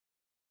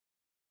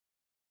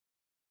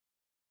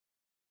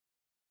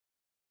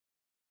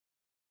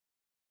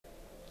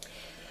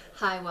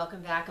Hi,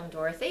 welcome back. I'm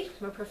Dorothy.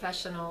 I'm a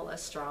professional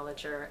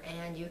astrologer,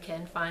 and you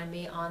can find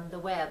me on the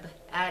web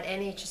at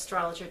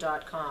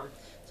nhastrologer.com.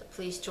 So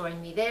please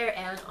join me there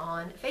and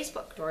on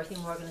Facebook, Dorothy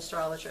Morgan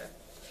Astrologer.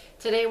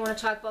 Today I want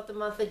to talk about the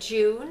month of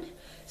June.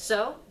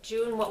 So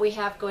June, what we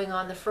have going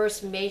on, the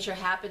first major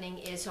happening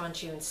is on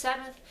June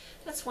 7th.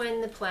 That's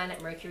when the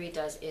planet Mercury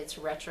does its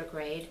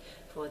retrograde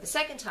for the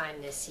second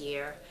time this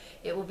year.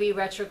 It will be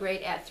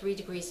retrograde at 3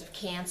 degrees of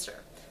Cancer.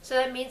 So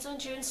that means on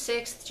June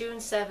 6th, June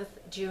 7th,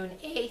 June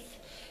 8th,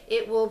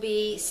 it will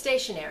be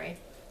stationary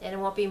and it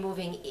won't be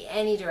moving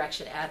any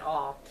direction at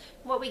all.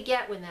 What we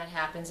get when that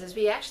happens is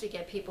we actually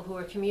get people who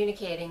are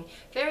communicating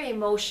very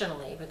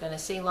emotionally. We're going to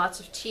see lots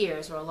of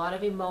tears or a lot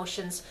of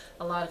emotions,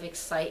 a lot of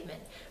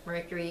excitement.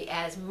 Mercury,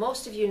 as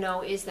most of you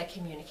know, is that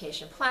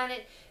communication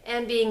planet,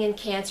 and being in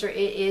Cancer,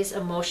 it is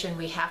emotion.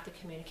 We have to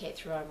communicate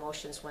through our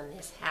emotions when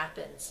this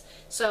happens.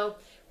 So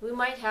we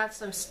might have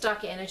some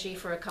stuck energy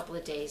for a couple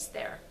of days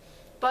there.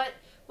 But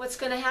what's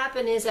going to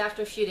happen is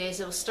after a few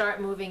days it will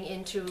start moving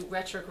into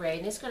retrograde,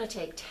 and it's going to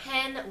take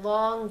 10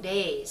 long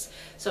days.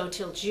 So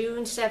till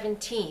June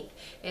 17th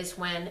is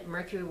when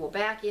Mercury will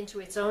back into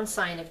its own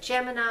sign of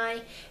Gemini,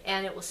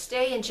 and it will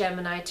stay in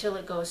Gemini till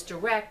it goes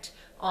direct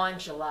on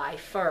July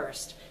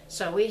 1st.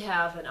 So we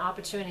have an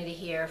opportunity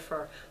here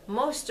for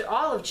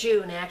all of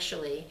June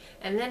actually,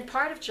 and then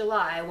part of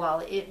July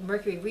while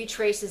Mercury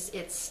retraces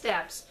its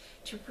steps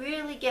to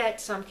really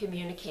get some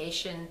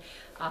communication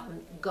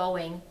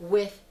going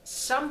with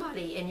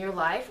somebody in your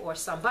life, or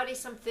somebody,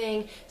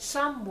 something,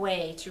 some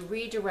way to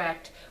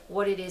redirect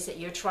what it is that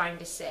you're trying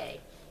to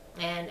say.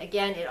 And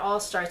again, it all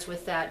starts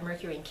with that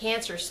Mercury in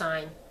Cancer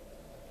sign.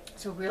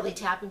 So really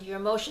tap into your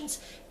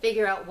emotions,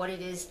 figure out what it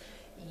is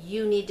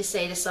you need to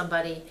say to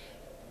somebody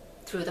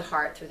through the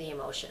heart, through the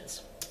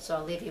emotions. So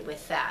I'll leave you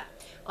with that.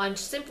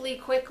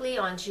 Quickly,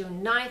 on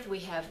June 9th, we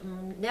have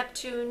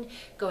Neptune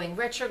going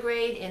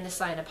retrograde in the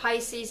sign of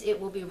Pisces. It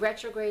will be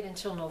retrograde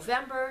until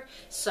November.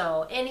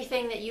 So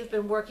anything that you've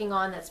been working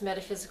on that's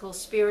metaphysical,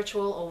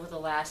 spiritual over the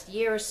last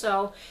year or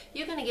so,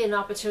 you're going to get an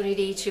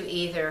opportunity to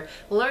either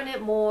learn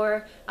it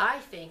more. I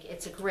think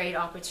it's a great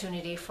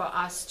opportunity for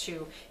us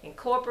to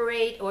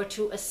incorporate or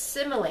to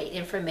assimilate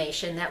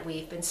information that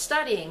we've been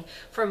studying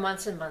for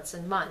months and months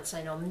and months.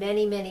 I know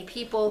many, many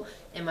people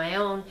in my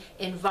own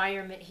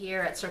environment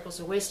here at Circles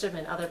of Wisdom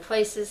and other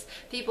places,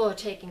 people are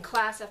taking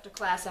class after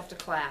class after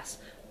class.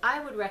 I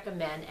would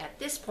recommend at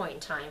this point in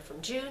time,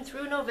 from June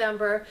through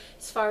November,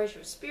 as far as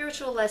your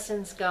spiritual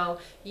lessons go,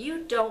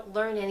 you don't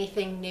learn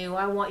anything new.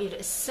 I want you to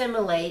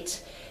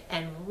assimilate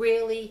and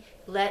really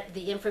let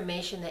the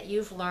information that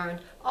you've learned,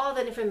 all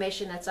that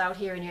information that's out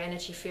here in your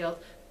energy field,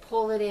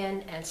 pull it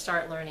in and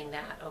start learning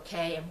that,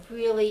 okay? And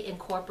really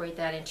incorporate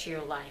that into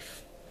your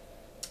life.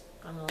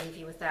 I'm going to leave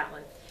you with that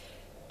one.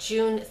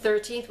 June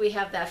 13th, we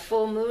have that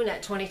full moon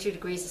at 22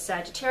 degrees of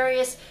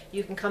Sagittarius.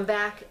 You can come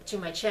back to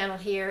my channel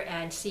here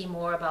and see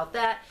more about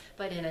that.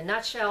 But in a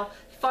nutshell,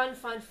 fun,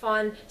 fun,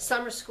 fun,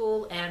 summer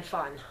school and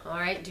fun. All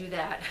right, do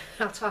that.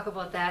 I'll talk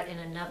about that in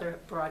another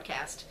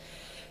broadcast.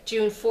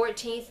 June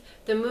 14th,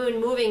 the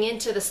moon moving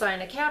into the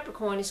sign of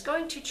Capricorn is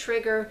going to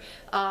trigger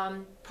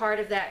part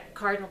of that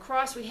cardinal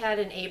cross we had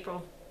in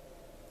April.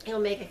 It'll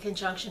make a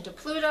conjunction to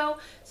Pluto,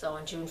 so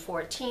on June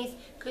 14th,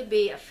 could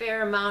be a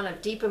fair amount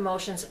of deep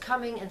emotions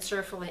coming and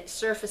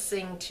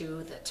surfacing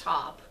to the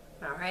top,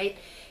 all right?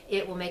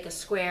 It will make a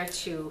square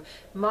to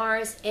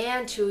Mars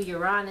and to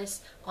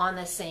Uranus on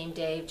the same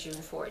day, June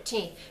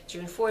 14th.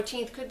 June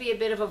 14th could be a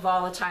bit of a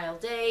volatile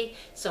day,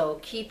 so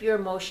keep your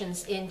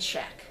emotions in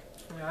check,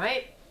 all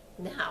right?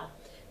 Now,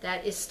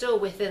 that is still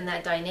within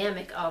that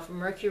dynamic of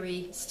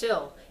Mercury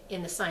still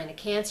in the sign of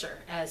Cancer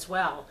as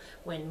well,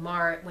 when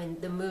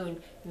the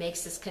moon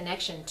makes this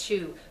connection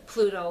to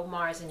Pluto,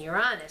 Mars, and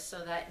Uranus.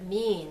 So that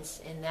means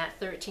in that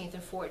 13th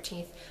and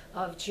 14th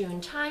of June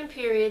time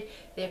period,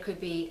 there could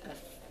be a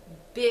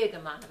big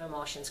amount of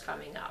emotions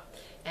coming up.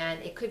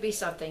 And it could be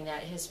something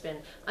that has been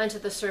under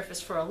the surface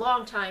for a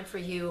long time for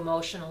you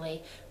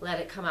emotionally. Let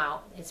it come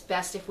out. It's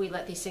best if we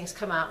let these things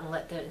come out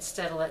and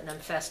instead of letting them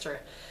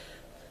fester.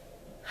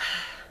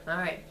 All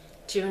right,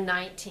 June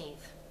 19th.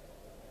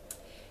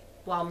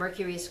 While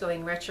Mercury is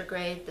going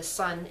retrograde, the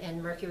Sun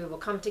and Mercury will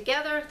come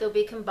together. They'll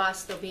be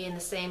combust. They'll be in the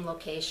same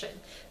location.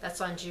 That's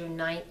on June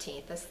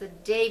 19th. That's the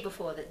day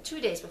before, 2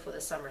 days before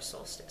the summer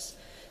solstice.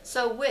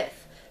 So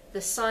with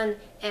the Sun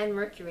and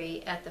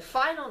Mercury at the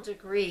final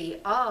degree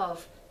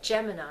of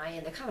Gemini,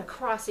 and they're kind of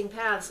crossing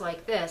paths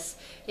like this,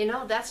 you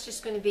know, that's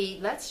just going to be,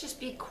 let's just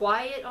be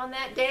quiet on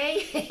that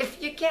day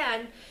if you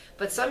can.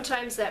 But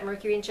sometimes that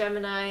Mercury in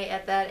Gemini,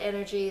 at that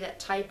energy, that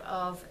type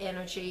of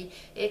energy,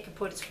 it can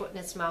put its foot in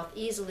its mouth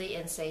easily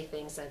and say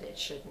things that it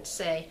shouldn't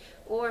say,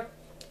 or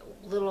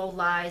little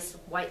lies,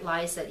 white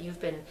lies that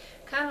you've been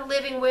kind of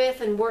living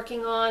with and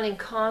working on and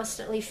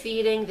constantly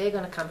feeding, they're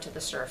going to come to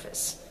the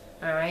surface.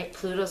 All right,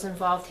 Pluto's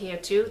involved here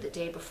too the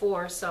day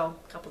before, so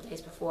a couple days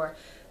before.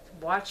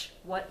 Watch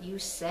what you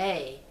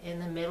say in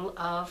the middle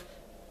of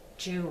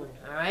June,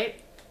 all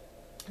right?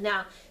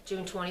 Now,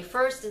 June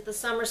 21st is the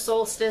summer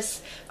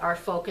solstice. Our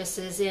focus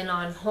is in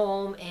on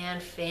home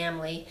and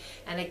family.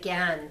 And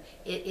again,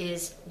 it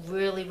is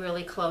really,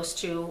 really close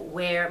to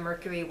where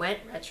Mercury went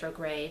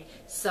retrograde.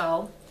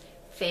 So,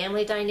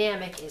 family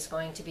dynamic is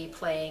going to be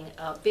playing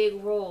a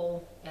big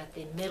role at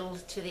the middle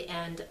to the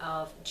end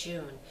of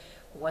June.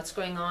 What's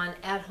going on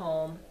at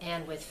home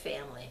and with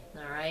family,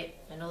 all right?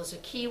 I know those are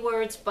key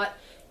words, but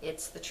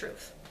it's the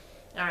truth.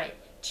 All right,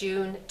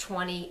 June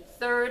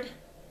 23rd,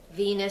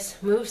 Venus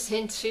moves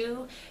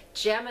into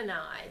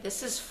Gemini.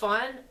 This is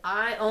fun.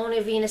 I own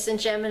a Venus in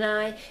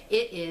Gemini.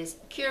 It is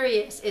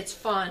curious, it's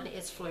fun,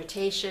 it's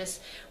flirtatious.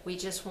 We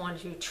just want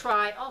to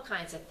try all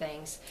kinds of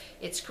things.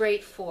 It's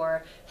great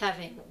for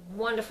having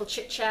wonderful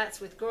chit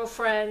chats with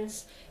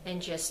girlfriends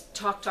and just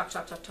talk.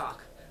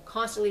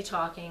 Constantly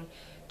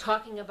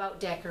talking about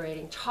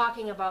decorating,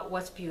 talking about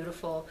what's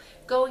beautiful,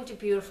 going to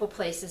beautiful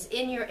places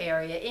in your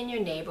area, in your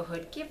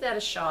neighborhood. Give that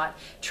a shot.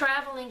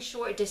 Traveling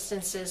short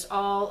distances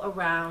all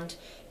around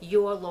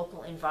your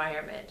local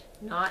environment.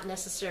 Not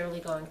necessarily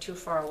going too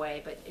far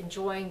away, but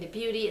enjoying the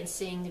beauty and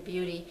seeing the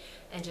beauty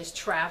and just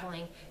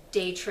traveling,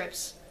 day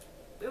trips.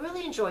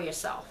 Really enjoy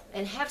yourself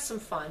and have some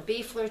fun.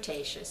 Be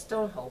flirtatious.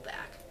 Don't hold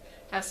back.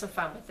 Have some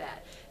fun with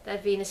that.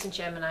 That Venus in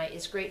Gemini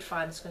is great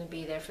fun. It's going to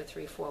be there for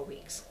 3-4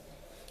 weeks.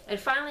 And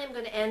finally, I'm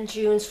going to end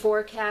June's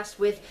forecast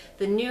with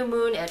the new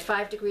moon at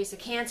 5 degrees of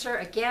Cancer.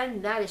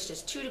 Again, that is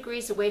just 2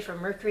 degrees away from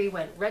Mercury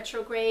went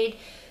retrograde,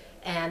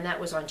 and that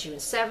was on June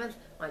 7th.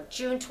 On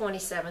June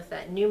 27th,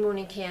 that new moon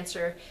in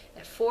Cancer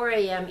at 4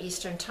 a.m.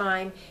 Eastern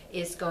Time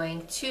is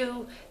going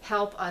to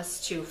help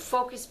us to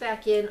focus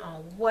back in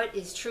on what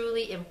is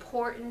truly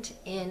important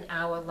in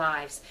our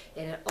lives.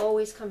 And it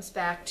always comes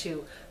back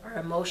to our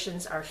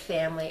emotions, our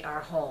family, our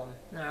home.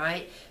 All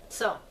right?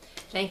 So,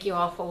 thank you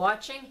all for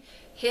watching.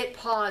 Hit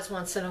pause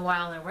once in a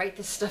while and write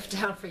this stuff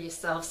down for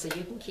yourself so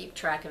you can keep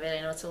track of it.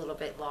 I know it's a little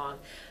bit long.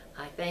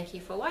 I thank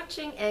you for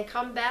watching, and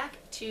come back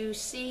to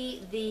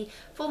see the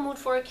full moon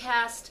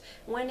forecast.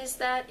 When is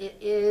that? It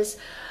is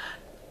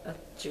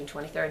June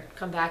 23rd.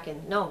 Come back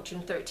and, no,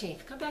 June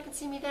 13th. Come back and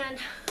see me then.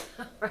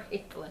 All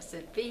right,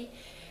 blessed be,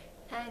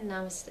 and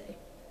namaste.